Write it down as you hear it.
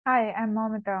Hi, I'm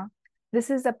Momita. This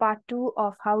is the part two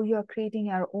of how you are creating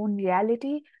your own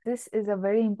reality. This is a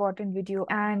very important video,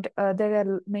 and there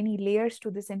are many layers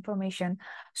to this information.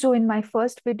 So, in my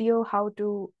first video, how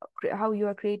you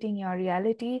are creating your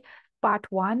reality, part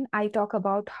one, I talk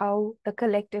about how the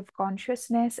collective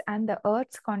consciousness and the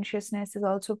Earth's consciousness is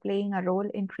also playing a role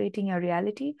in creating your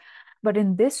reality. But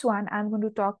in this one, I'm going to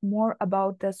talk more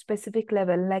about the specific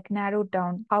level, like narrowed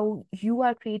down how you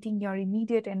are creating your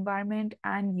immediate environment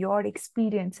and your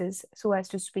experiences, so as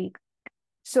to speak.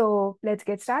 So let's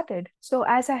get started. So,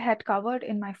 as I had covered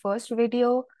in my first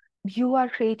video, you are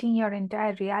creating your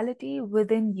entire reality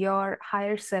within your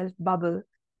higher self bubble.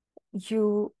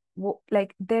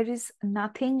 Like there is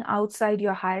nothing outside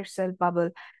your higher self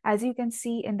bubble. As you can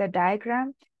see in the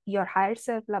diagram, your higher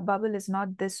self bubble is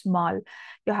not this small.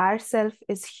 Your higher self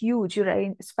is huge,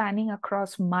 right, spanning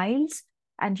across miles,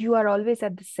 and you are always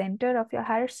at the center of your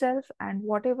higher self. And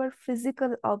whatever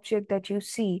physical object that you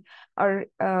see, or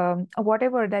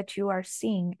whatever that you are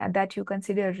seeing and that you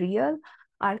consider real,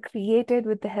 are created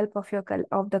with the help of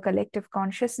of the collective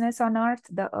consciousness on earth,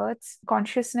 the earth's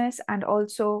consciousness, and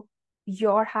also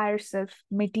your higher self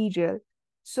material.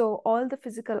 So all the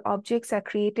physical objects are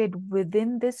created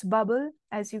within this bubble,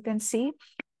 as you can see,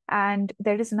 and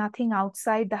there is nothing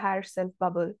outside the higher self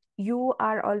bubble. You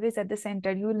are always at the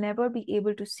center. You will never be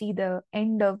able to see the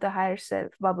end of the higher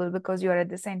self bubble because you are at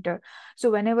the center. So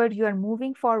whenever you are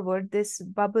moving forward, this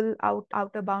bubble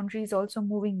outer boundary is also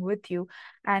moving with you,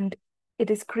 and it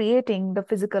is creating the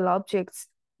physical objects,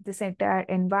 this entire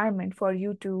environment for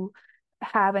you to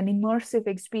have an immersive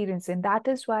experience. And that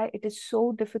is why it is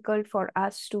so difficult for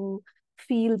us to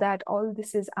feel that all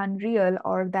this is unreal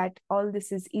or that all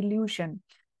this is illusion,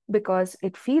 because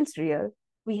it feels real.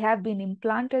 We have been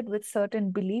implanted with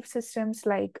certain belief systems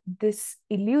like this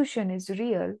illusion is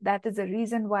real. That is the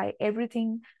reason why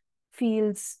everything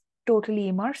feels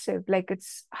totally immersive. Like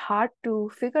it's hard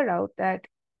to figure out that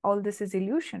all this is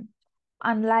illusion.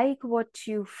 Unlike what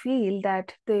you feel,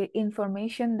 that the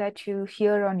information that you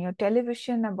hear on your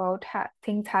television about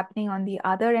things happening on the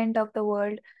other end of the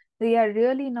world, they are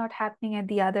really not happening at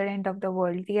the other end of the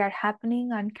world. They are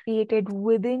happening and created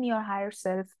within your higher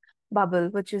self bubble,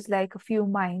 which is like a few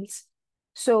miles.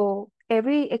 So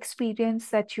every experience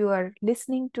that you are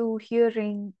listening to,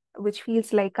 hearing, which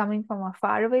feels like coming from a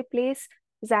faraway place,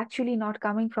 is actually not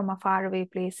coming from a faraway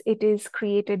place. It is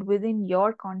created within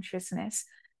your consciousness.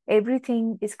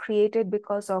 Everything is created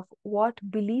because of what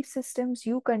belief systems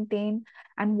you contain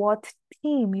and what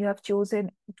theme you have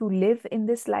chosen to live in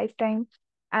this lifetime,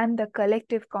 and the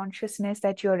collective consciousness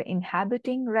that you're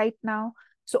inhabiting right now.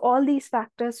 So, all these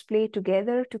factors play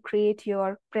together to create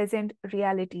your present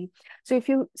reality. So, if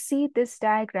you see this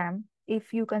diagram,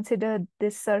 if you consider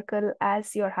this circle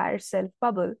as your higher self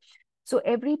bubble, so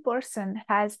every person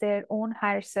has their own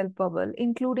higher self bubble,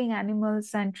 including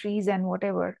animals and trees and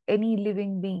whatever, any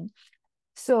living being.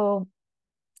 So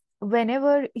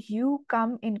whenever you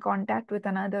come in contact with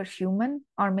another human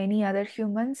or many other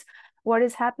humans, what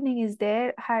is happening is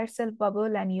their higher self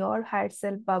bubble and your higher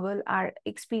self bubble are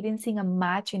experiencing a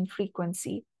match in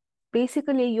frequency.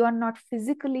 Basically, you are not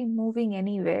physically moving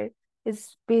anywhere.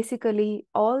 It's basically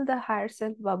all the higher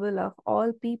self bubble of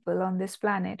all people on this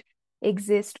planet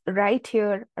exist right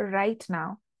here, right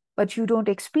now. But you don't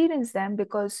experience them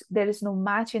because there is no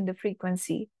match in the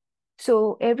frequency.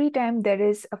 So every time there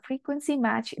is a frequency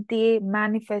match, they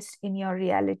manifest in your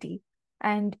reality.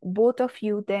 And both of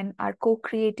you then are co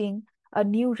creating a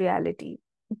new reality.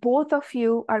 Both of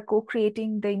you are co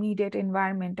creating the immediate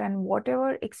environment, and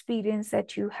whatever experience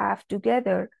that you have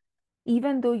together,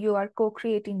 even though you are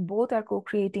co-creating, both are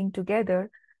co-creating together,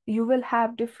 you will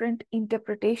have different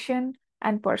interpretation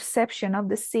and perception of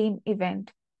the same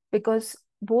event, because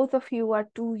both of you are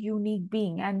two unique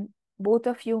beings, and both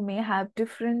of you may have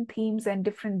different themes and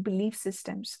different belief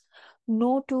systems.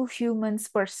 No two humans'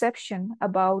 perception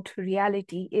about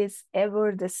reality is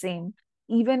ever the same.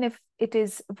 Even if it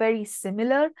is very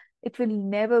similar, it will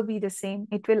never be the same.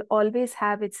 It will always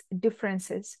have its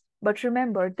differences. But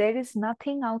remember, there is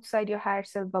nothing outside your higher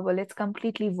self bubble. It's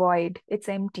completely void, it's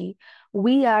empty.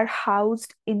 We are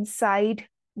housed inside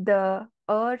the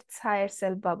Earth's higher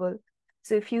self bubble.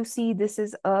 So if you see, this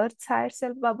is Earth's higher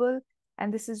self bubble,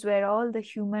 and this is where all the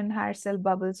human higher self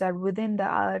bubbles are within the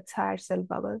Earth's higher self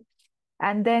bubble.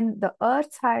 And then the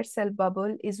Earth's higher self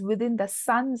bubble is within the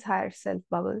Sun's higher self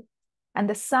bubble. And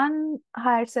the Sun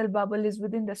higher self bubble is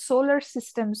within the solar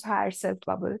system's higher self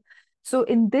bubble. So,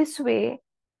 in this way,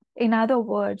 in other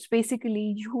words,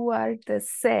 basically, you are the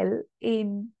cell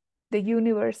in the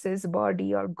universe's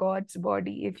body or God's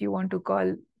body, if you want to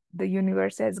call the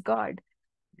universe as God.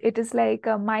 It is like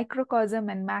a microcosm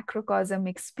and macrocosm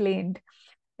explained.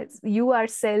 You are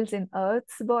cells in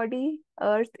Earth's body.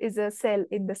 Earth is a cell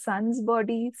in the sun's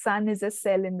body. Sun is a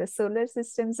cell in the solar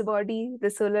system's body. The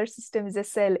solar system is a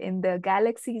cell in the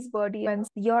galaxy's body. And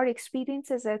your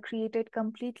experiences are created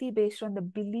completely based on the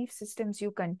belief systems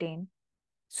you contain.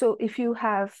 So if you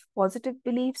have positive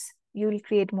beliefs, you will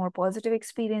create more positive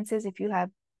experiences. If you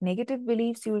have negative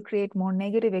beliefs, you will create more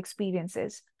negative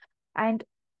experiences. And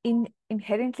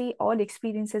inherently, all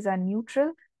experiences are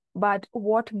neutral, but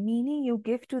what meaning you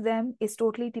give to them is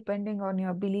totally depending on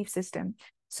your belief system.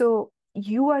 So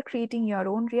you are creating your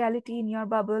own reality in your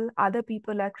bubble. Other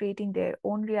people are creating their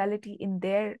own reality in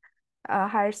their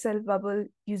higher self bubble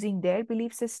using their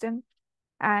belief system.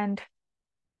 And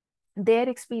their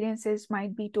experiences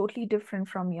might be totally different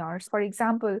from yours. For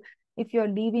example, if you're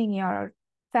leaving your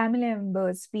family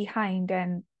members behind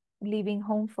and leaving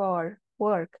home for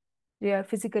work, they are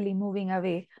physically moving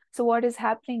away. So, what is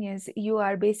happening is you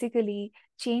are basically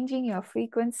changing your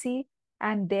frequency,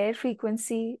 and their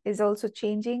frequency is also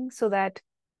changing so that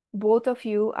both of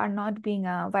you are not being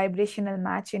a vibrational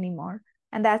match anymore.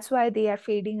 And that's why they are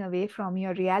fading away from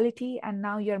your reality. And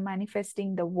now you're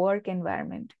manifesting the work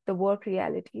environment, the work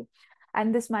reality.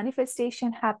 And this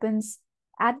manifestation happens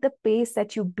at the pace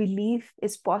that you believe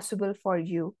is possible for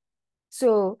you.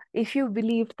 So if you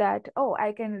believe that, oh,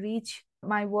 I can reach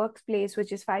my workplace,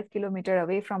 which is 5 kilometers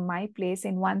away from my place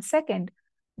in 1 second,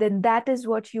 then that is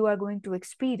what you are going to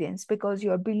experience because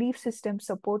your belief system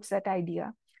supports that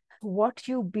idea. What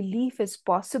you believe is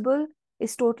possible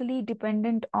is totally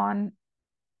dependent on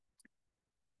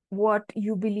what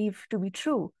you believe to be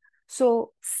true.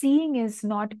 So seeing is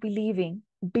not believing,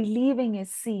 believing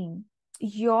is seeing.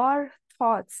 Your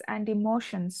thoughts and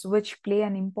emotions, which play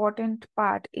an important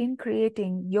part in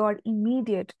creating your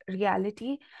immediate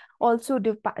reality, also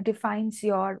defines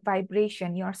your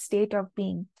vibration, your state of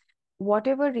being.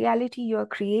 Whatever reality you're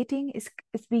creating is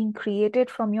being created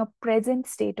from your present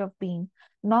state of being,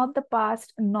 not the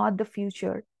past, not the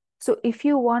future. So if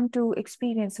you want to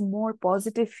experience a more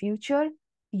positive future,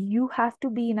 you have to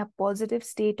be in a positive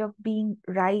state of being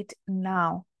right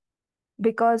now,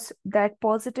 because that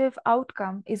positive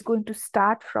outcome is going to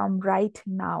start from right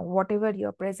now, whatever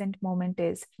your present moment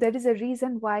is. There is a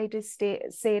reason why it is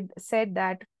said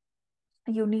that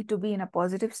you need to be in a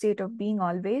positive state of being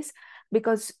always,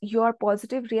 because your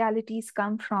positive realities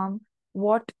come from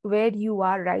where you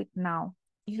are right now.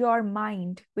 Your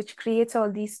mind, which creates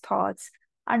all these thoughts,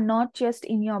 are not just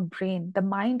in your brain. The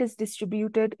mind is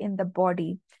distributed in the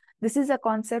body. This is a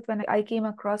concept when I came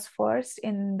across first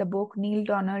in the book Neil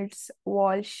Donald's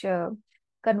Walsh,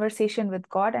 Conversation with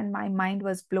God, and my mind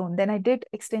was blown. Then I did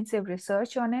extensive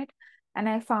research on it, and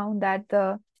I found that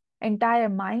the entire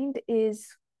mind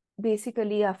is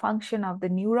basically a function of the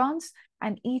neurons,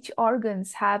 and each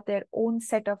organs have their own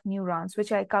set of neurons,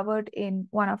 which I covered in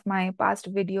one of my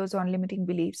past videos on limiting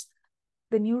beliefs.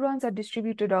 The neurons are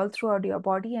distributed all throughout your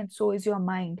body, and so is your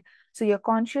mind. So your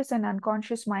conscious and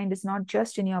unconscious mind is not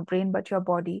just in your brain but your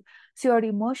body. So your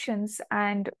emotions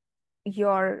and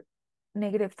your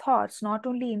negative thoughts not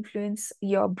only influence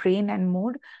your brain and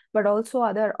mood, but also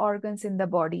other organs in the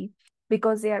body,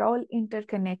 because they are all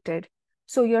interconnected.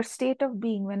 So your state of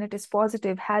being, when it is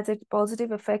positive, has a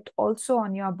positive effect also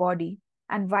on your body,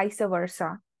 and vice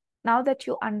versa. Now that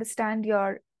you understand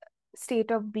your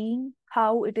state of being,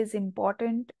 how it is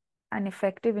important and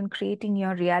effective in creating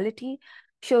your reality,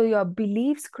 so your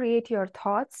beliefs create your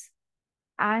thoughts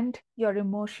and your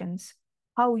emotions.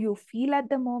 How you feel at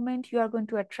the moment, you are going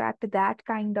to attract that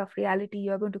kind of reality.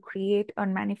 You are going to create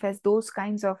and manifest those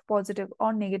kinds of positive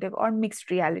or negative or mixed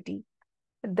reality.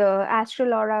 The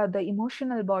astral aura, the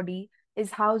emotional body, is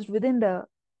housed within the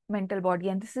mental body,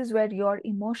 and this is where your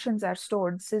emotions are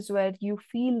stored. This is where you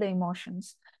feel the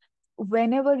emotions.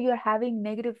 Whenever you're having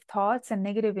negative thoughts and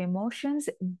negative emotions,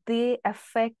 they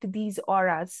affect these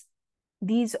auras.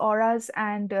 These auras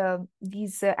and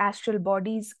these astral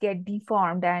bodies get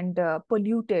deformed and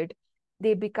polluted.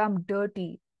 They become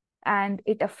dirty, and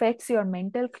it affects your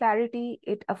mental clarity.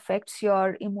 It affects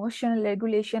your emotional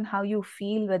regulation, how you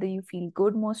feel, whether you feel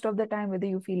good most of the time, whether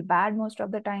you feel bad most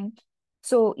of the time.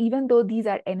 So even though these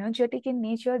are energetic in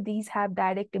nature, these have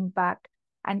direct impact.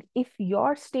 And if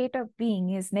your state of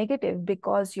being is negative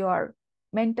because your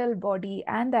mental body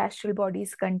and the astral body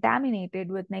is contaminated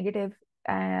with negative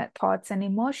thoughts and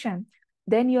emotion,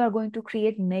 then you are going to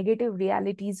create negative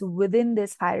realities within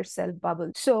this higher self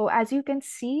bubble. So as you can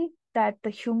see, that the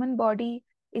human body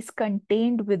is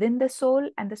contained within the soul,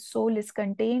 and the soul is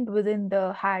contained within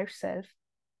the higher self.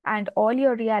 and all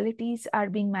your realities are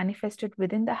being manifested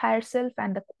within the higher self,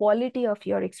 and the quality of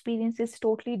your experience is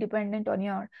totally dependent on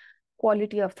your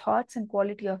quality of thoughts and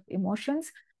quality of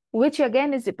emotions, which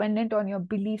again is dependent on your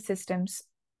belief systems,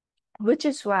 which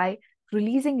is why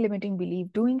releasing limiting belief,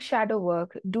 doing shadow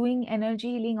work, doing energy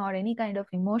healing or any kind of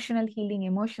emotional healing,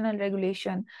 emotional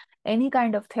regulation, any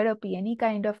kind of therapy, any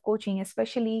kind of coaching,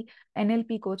 especially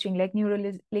NLP coaching like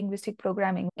neuro linguistic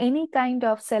programming, any kind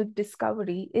of self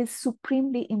discovery is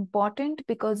supremely important,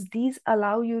 because these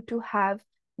allow you to have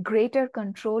greater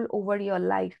control over your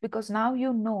life, because now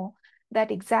you know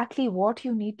that exactly what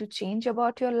you need to change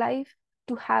about your life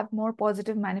to have more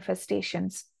positive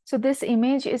manifestations. So this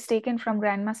image is taken from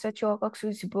Grandmaster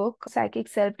Choa book, Psychic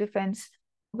Self-Defense,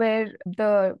 where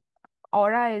the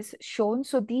aura is shown.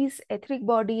 So these etheric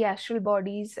body, astral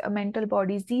bodies, mental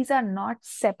bodies, these are not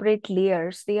separate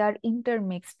layers. They are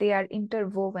intermixed, they are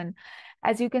interwoven.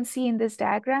 As you can see in this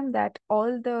diagram, that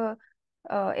all the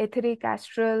etheric,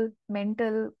 astral,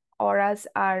 mental auras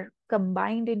are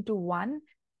combined into one,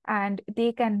 and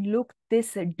they can look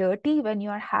this dirty when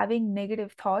you are having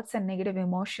negative thoughts and negative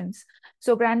emotions.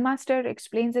 So Grandmaster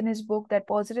explains in his book that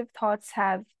positive thoughts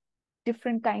have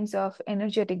different kinds of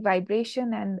energetic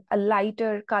vibration and a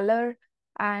lighter color,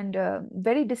 and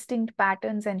very distinct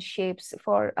patterns and shapes.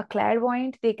 For a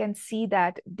clairvoyant, they can see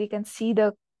that, they can see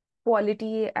the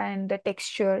quality and the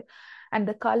texture and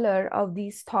the color of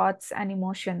these thoughts and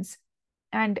emotions.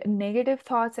 And negative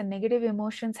thoughts and negative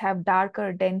emotions have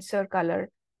darker, denser color,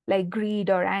 like greed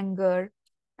or anger.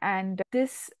 And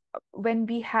this, when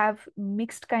we have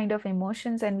mixed kind of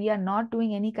emotions and we are not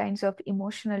doing any kinds of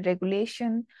emotional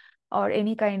regulation or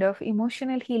any kind of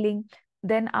emotional healing,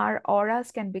 then our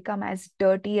auras can become as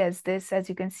dirty as this, as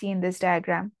you can see in this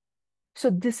diagram. So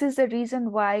this is the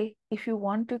reason why, if you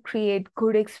want to create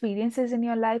good experiences in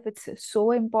your life, it's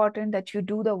so important that you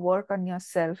do the work on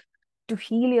yourself to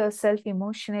heal yourself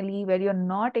emotionally, where you're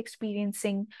not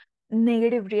experiencing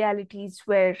negative realities,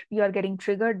 where you are getting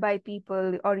triggered by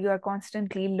people, or you are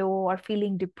constantly low or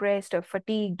feeling depressed or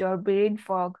fatigued or brain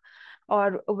fog,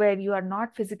 or where you are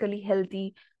not physically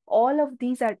healthy. All of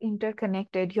these are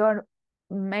interconnected. Your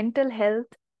mental health,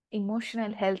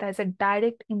 emotional health has a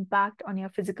direct impact on your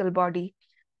physical body.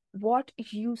 What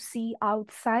you see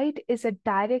outside is a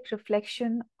direct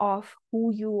reflection of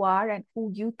who you are and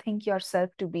who you think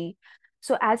yourself to be.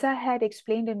 So, as I had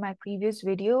explained in my previous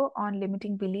video on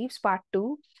limiting beliefs, part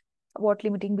two, what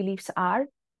limiting beliefs are,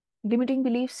 limiting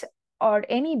beliefs or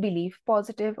any belief,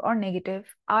 positive or negative,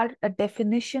 are a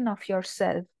definition of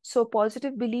yourself. So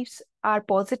positive beliefs are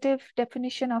positive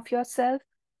definition of yourself,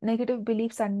 negative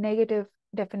beliefs are negative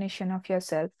definition of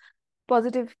yourself.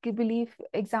 Positive belief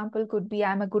example could be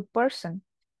I'm a good person.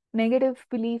 Negative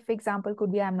belief example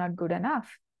could be I'm not good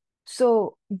enough.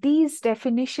 So these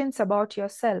definitions about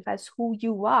yourself as who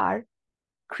you are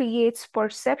creates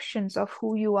perceptions of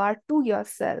who you are to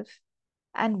yourself,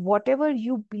 and whatever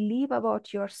you believe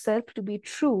about yourself to be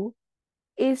true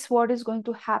is what is going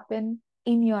to happen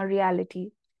in your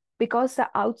reality, because the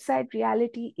outside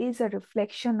reality is a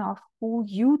reflection of who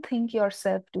you think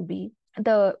yourself to be.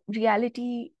 The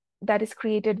reality that is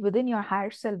created within your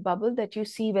higher self bubble that you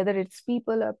see, whether it's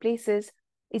people or places,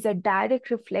 is a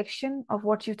direct reflection of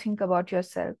what you think about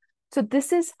yourself. So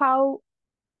this is how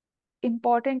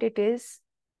important it is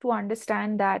to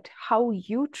understand that how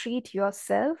you treat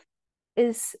yourself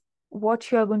is what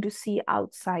you're going to see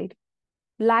outside.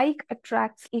 Like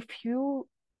attracts, if you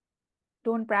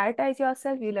don't prioritize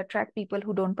yourself, you'll attract people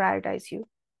who don't prioritize you.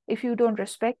 If you don't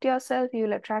respect yourself,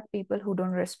 you'll attract people who don't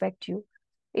respect you.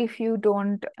 If you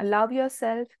don't love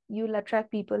yourself, you'll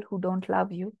attract people who don't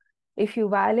love you. If you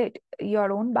violate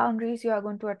your own boundaries, you are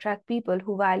going to attract people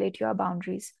who violate your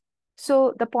boundaries.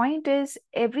 So the point is,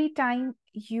 every time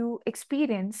you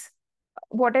experience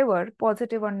whatever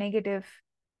positive or negative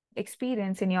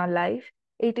experience in your life,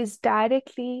 it is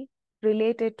directly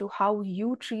related to how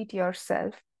you treat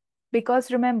yourself.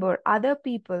 Because remember, other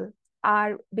people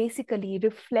are basically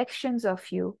reflections of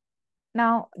you.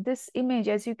 Now, this image,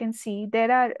 as you can see,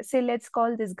 there are, say, let's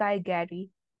call this guy Gary.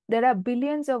 There are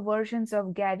billions of versions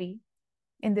of Gary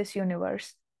in this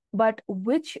universe. But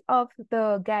which of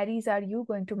the Garys are you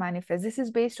going to manifest? This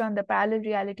is based on the parallel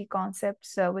reality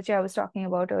concepts, which I was talking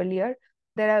about earlier.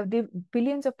 There are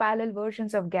billions of parallel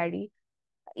versions of Gary.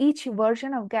 Each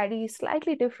version of Gary is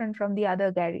slightly different from the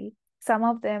other Gary. Some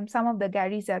of the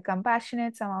Garys are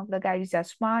compassionate, some of the Garys are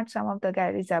smart, some of the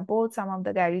Garys are both, some of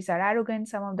the Garys are arrogant,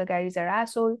 some of the Garys are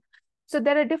asshole. So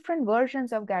there are different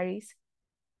versions of Garys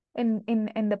in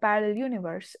the parallel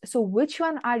universe. So which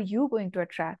one are you going to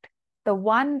attract? The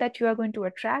one that you are going to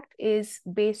attract is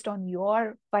based on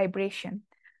your vibration.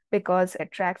 because it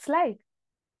attracts like.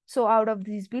 So out of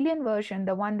these billion versions,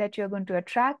 the one that you're going to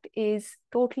attract is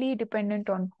totally dependent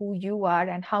on who you are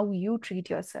and how you treat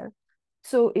yourself.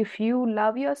 So if you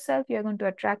love yourself, you're going to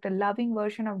attract a loving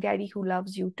version of Gary who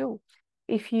loves you too.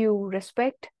 If you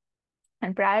respect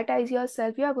and prioritize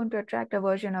yourself, you are going to attract a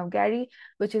version of Gary,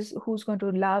 which is who's going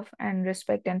to love and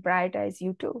respect and prioritize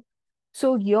you too.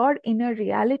 So your inner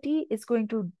reality is going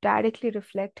to directly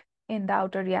reflect in the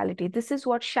outer reality. This is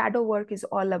what shadow work is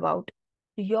all about.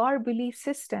 Your belief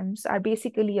systems are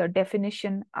basically your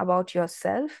definition about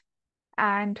yourself,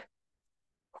 and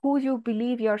who you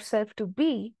believe yourself to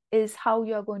be is how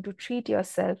you're going to treat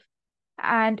yourself.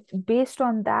 And based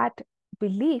on that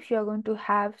belief, you're going to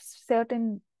have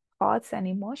certain thoughts and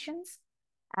emotions.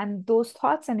 And those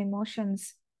thoughts and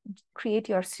emotions create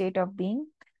your state of being.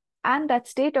 And that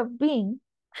state of being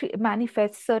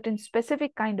manifests certain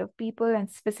specific kind of people and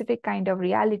specific kind of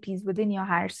realities within your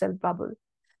higher self bubble.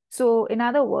 So, in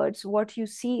other words, what you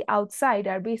see outside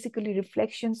are basically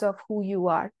reflections of who you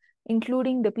are,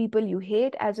 including the people you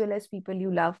hate as well as people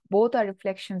you love. Both are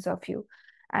reflections of you.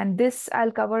 And this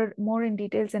I'll cover more in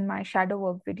details in my shadow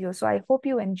work video. So I hope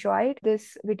you enjoyed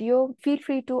this video. Feel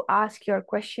free to ask your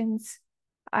questions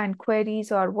and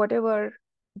queries or whatever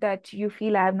that you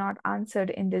feel I have not answered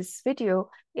in this video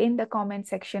in the comment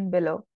section below.